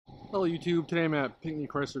Hello YouTube, today I'm at Pinckney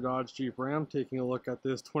Chrysler Dodge Jeep Ram taking a look at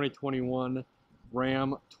this 2021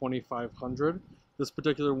 Ram 2500. This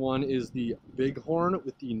particular one is the Bighorn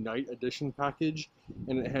with the Night Edition package,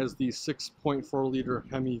 and it has the 6.4 liter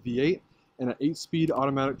Hemi V8 and an 8-speed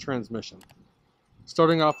automatic transmission.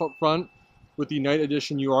 Starting off up front with the Night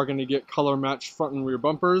Edition, you are going to get color matched front and rear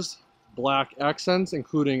bumpers, black accents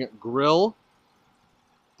including grille,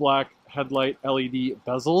 black headlight LED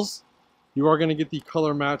bezels. You are going to get the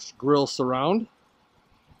color matched grille surround.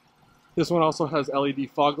 This one also has LED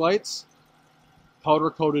fog lights, powder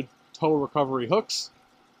coated tow recovery hooks.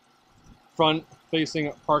 Front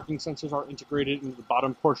facing parking sensors are integrated into the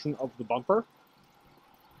bottom portion of the bumper.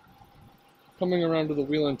 Coming around to the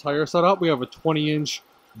wheel and tire setup, we have a 20-inch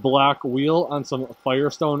black wheel on some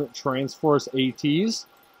Firestone Transforce ATs,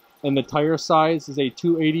 and the tire size is a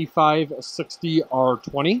 285/60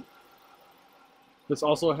 R20. This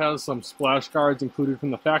also has some splash guards included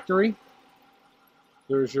from the factory.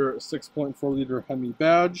 There's your 6.4 liter Hemi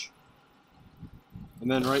badge. And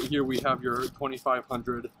then right here we have your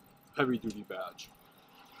 2500 heavy duty badge.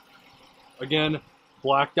 Again,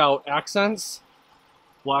 blacked out accents,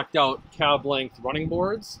 blacked out cab length running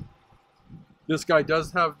boards. This guy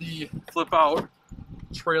does have the flip out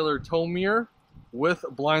trailer tow mirror with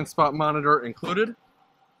blind spot monitor included.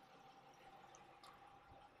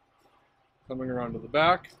 Coming around to the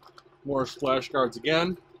back, more splash guards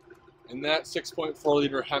again, and that 6.4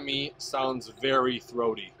 liter Hemi sounds very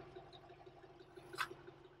throaty.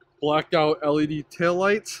 Blacked out LED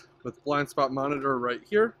taillights with blind spot monitor right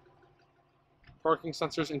here. Parking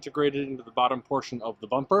sensors integrated into the bottom portion of the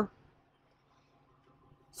bumper.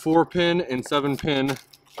 4-pin and 7-pin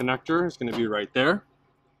connector is going to be right there.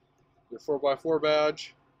 Your 4x4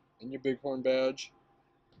 badge and your Bighorn badge.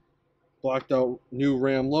 Blacked out new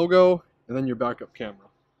Ram logo. And then your backup camera.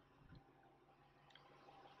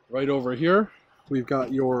 Right over here, we've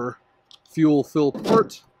got your fuel fill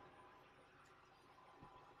port.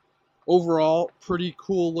 Overall, pretty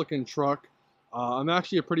cool looking truck. I'm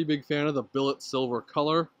actually a pretty big fan of the billet silver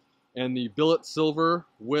color, and the billet silver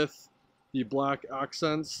with the black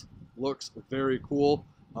accents looks very cool.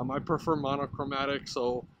 I prefer monochromatic,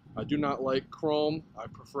 so I do not like chrome. I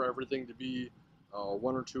prefer everything to be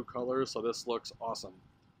one or two colors, so this looks awesome.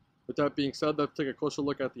 With that being said, let's take a closer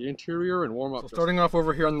look at the interior and warm up. So starting off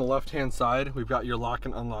over here on the left-hand side, we've got your lock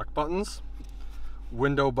and unlock buttons,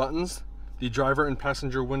 window buttons. The driver and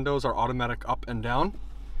passenger windows are automatic up and down.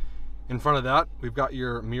 In front of that, we've got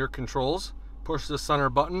your mirror controls. Push the center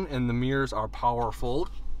button and the mirrors are power fold.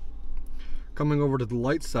 Coming over to the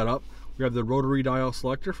light setup, we have the rotary dial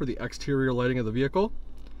selector for the exterior lighting of the vehicle,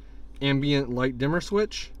 ambient light dimmer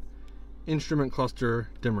switch, instrument cluster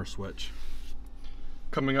dimmer switch.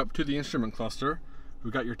 Coming up to the instrument cluster,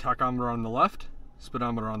 we've got your tachometer on the left,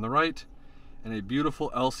 speedometer on the right, and a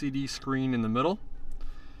beautiful LCD screen in the middle.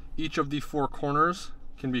 Each of the 4 corners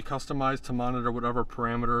can be customized to monitor whatever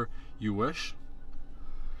parameter you wish.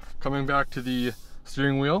 Coming back to the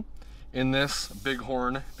steering wheel, in this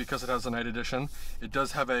Bighorn, because it has a Night Edition, it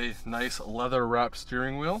does have a nice leather wrapped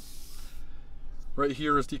steering wheel. Right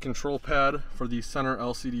here is the control pad for the center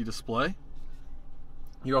LCD display.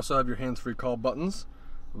 You also have your hands-free call buttons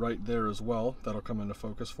right there as well. That'll come into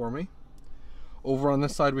focus for me. Over on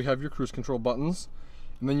this side we have your cruise control buttons,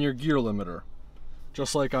 and then your gear limiter.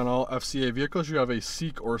 Just like on all FCA vehicles, you have a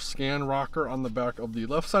seek or scan rocker on the back of the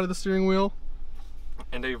left side of the steering wheel,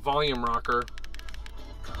 and a volume rocker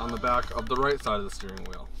on the back of the right side of the steering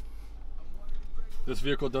wheel. This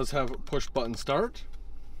vehicle does have push button start.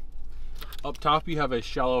 Up top you have a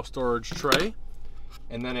shallow storage tray,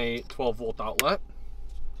 and then a 12-volt outlet.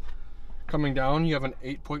 Coming down, you have an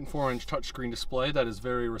 8.4-inch touchscreen display that is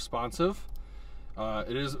very responsive.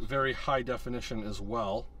 It is very high definition as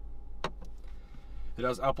well. It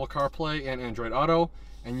has Apple CarPlay and Android Auto,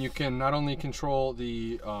 and you can not only control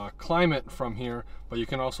the climate from here, but you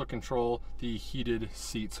can also control the heated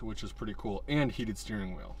seats, which is pretty cool, and heated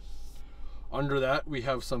steering wheel. Under that, we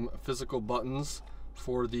have some physical buttons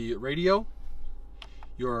for the radio,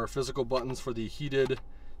 your physical buttons for the heated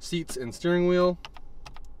seats and steering wheel,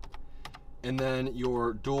 and then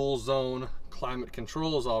your dual zone climate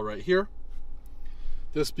control is all right here.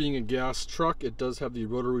 This being a gas truck, it does have the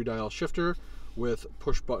rotary dial shifter with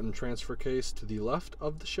push button transfer case to the left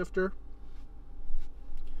of the shifter.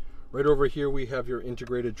 Right over here we have your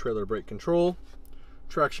integrated trailer brake control,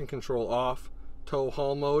 traction control off, tow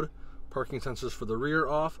haul mode, parking sensors for the rear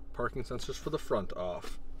off, parking sensors for the front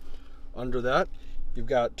off. Under that, you've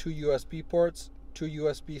got 2 USB ports, 2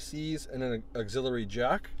 USB-Cs, and an auxiliary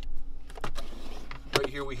jack. Right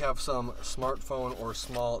here we have some smartphone or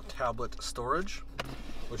small tablet storage.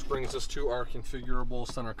 Which brings us to our configurable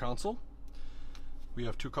center console. We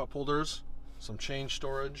have 2 cup holders, some change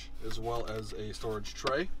storage, as well as a storage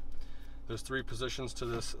tray. There's 3 positions to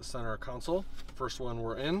this center console. First one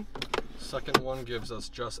we're in. Second one gives us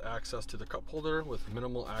just access to the cup holder with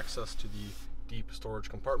minimal access to the deep storage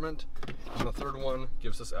compartment. And the third one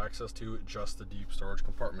gives us access to just the deep storage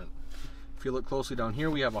compartment. If you look closely down here,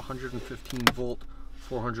 we have a 115 volt,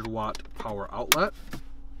 400 watt power outlet.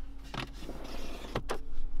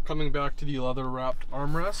 Coming back to the leather wrapped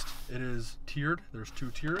armrest, it is tiered. There's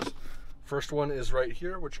 2 tiers. First one is right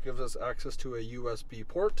here, which gives us access to a USB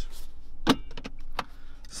port.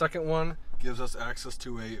 Second one gives us access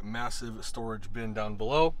to a massive storage bin down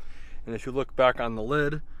below. And if you look back on the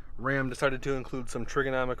lid, Ram decided to include some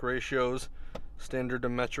trigonomic ratios, standard to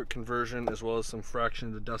metric conversion, as well as some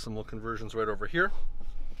fraction to decimal conversions right over here.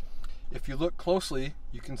 If you look closely,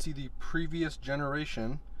 you can see the previous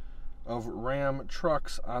generation of Ram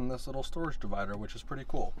trucks on this little storage divider, which is pretty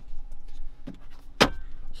cool.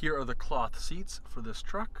 Here are the cloth seats for this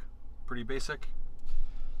truck. Pretty basic.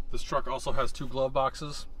 This truck also has 2 glove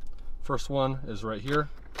boxes. First one is right here,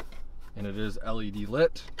 and it is LED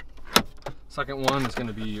lit. Second one is going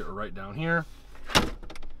to be right down here.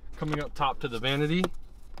 Coming up top to the vanity,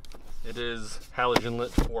 it is halogen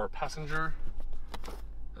lit for passenger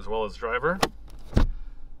as well as driver.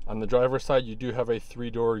 On the driver's side, you do have a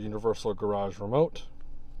 3-door universal garage remote.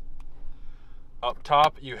 Up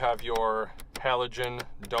top, you have your halogen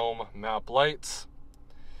dome map lights,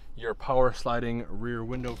 your power sliding rear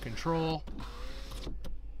window control,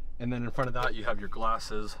 and then in front of that, you have your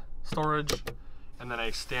glasses storage, and then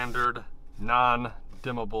a standard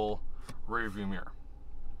non-dimmable rear view mirror.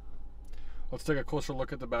 Let's take a closer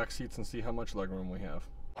look at the back seats and see how much legroom we have.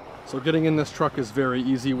 So getting in this truck is very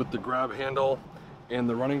easy with the grab handle and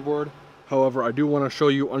the running board. However, I do want to show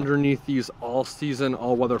you underneath these all-season,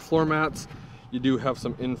 all-weather floor mats, you do have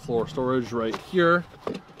some in-floor storage right here.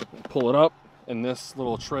 Pull it up, and this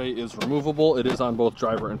little tray is removable. It is on both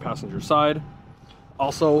driver and passenger side.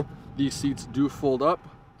 Also, these seats do fold up,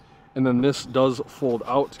 and then this does fold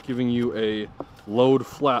out, giving you a load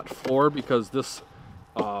flat floor, because this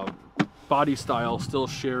body style still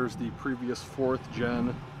shares the previous 4th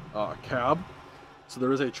gen cab. So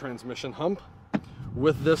there is a transmission hump.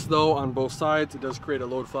 With this though, on both sides, it does create a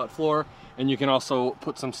load flat floor, and you can also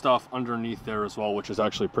put some stuff underneath there as well, which is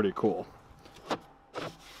actually pretty cool.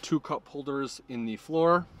 2 cup holders in the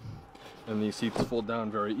floor, and these seats fold down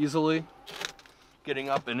very easily. Getting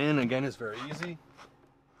up and in again is very easy.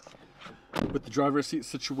 With the driver's seat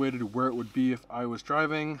situated where it would be if I was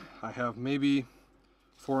driving, I have maybe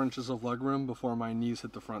 4 inches of legroom before my knees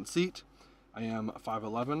hit the front seat. I am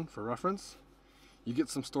 5'11" for reference. You get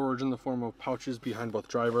some storage in the form of pouches behind both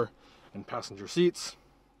driver and passenger seats.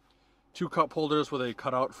 2 cup holders with a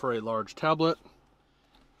cutout for a large tablet.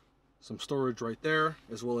 Some storage right there,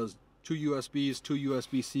 as well as 2 USBs, 2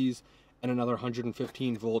 USB-Cs, and another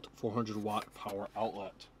 115 volt, 400 watt power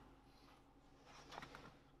outlet.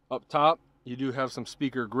 Up top, you do have some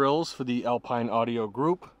speaker grills for the Alpine Audio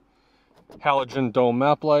Group. Halogen dome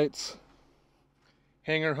map lights.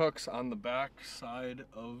 Hanger hooks on the back side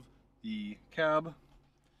of the cab.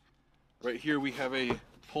 Right here we have a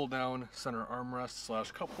pull down center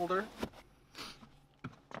armrest / cup holder.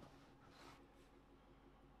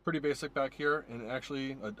 Pretty basic back here, and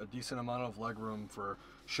actually a decent amount of legroom for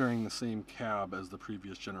sharing the same cab as the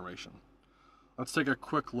previous generation. Let's take a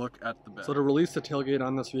quick look at the bed. So to release the tailgate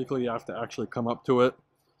on this vehicle, you have to actually come up to it,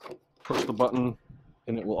 push the button,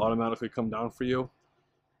 and it will automatically come down for you.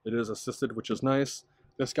 It is assisted, which is nice.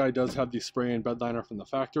 This guy does have the spray and bed liner from the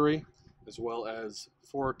factory, as well as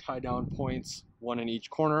 4 tie-down points, 1 in each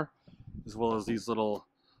corner, as well as these little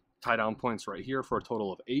tie-down points right here for a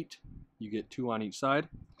total of 8. You get 2 on each side.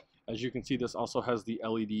 As you can see, this also has the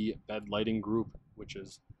LED bed lighting group, which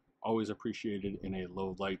is always appreciated in a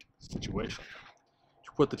low light situation.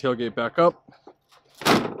 To put the tailgate back up,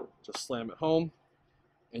 just slam it home,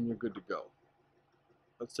 and you're good to go.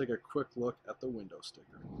 Let's take a quick look at the window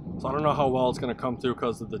sticker. So I don't know how well it's going to come through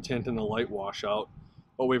because of the tint and the light washout,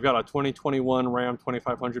 but we've got a 2021 Ram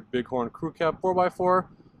 2500 Bighorn Crew Cab 4x4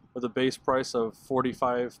 with a base price of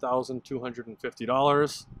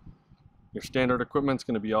 $45,250. Your standard equipment's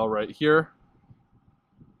going to be all right here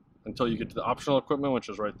until you get to the optional equipment, which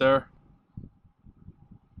is right there.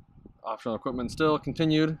 Optional equipment still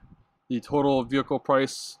continued. The total vehicle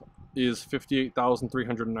price is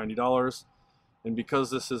 $58,390. And because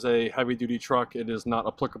this is a heavy-duty truck, it is not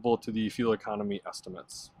applicable to the fuel economy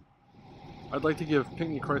estimates. I'd like to give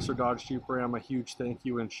Pinckney Chrysler Dodge Jeep Ram a huge thank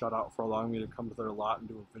you and shout out for allowing me to come to their lot and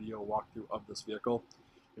do a video walkthrough of this vehicle.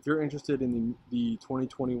 If you're interested in the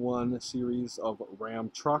 2021 series of Ram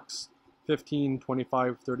trucks, 15,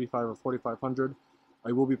 25, 35, or 4500,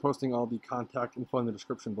 I will be posting all the contact info in the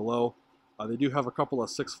description below. They do have a couple of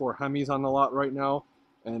 6.4 Hemis on the lot right now,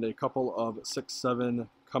 and a couple of 6.7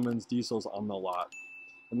 Cummins diesels on the lot.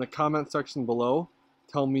 In the comment section below,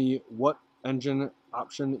 tell me what engine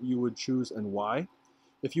option you would choose and why.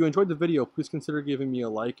 If you enjoyed the video, please consider giving me a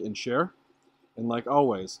like and share. And like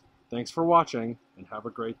always, thanks for watching and have a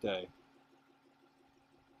great day.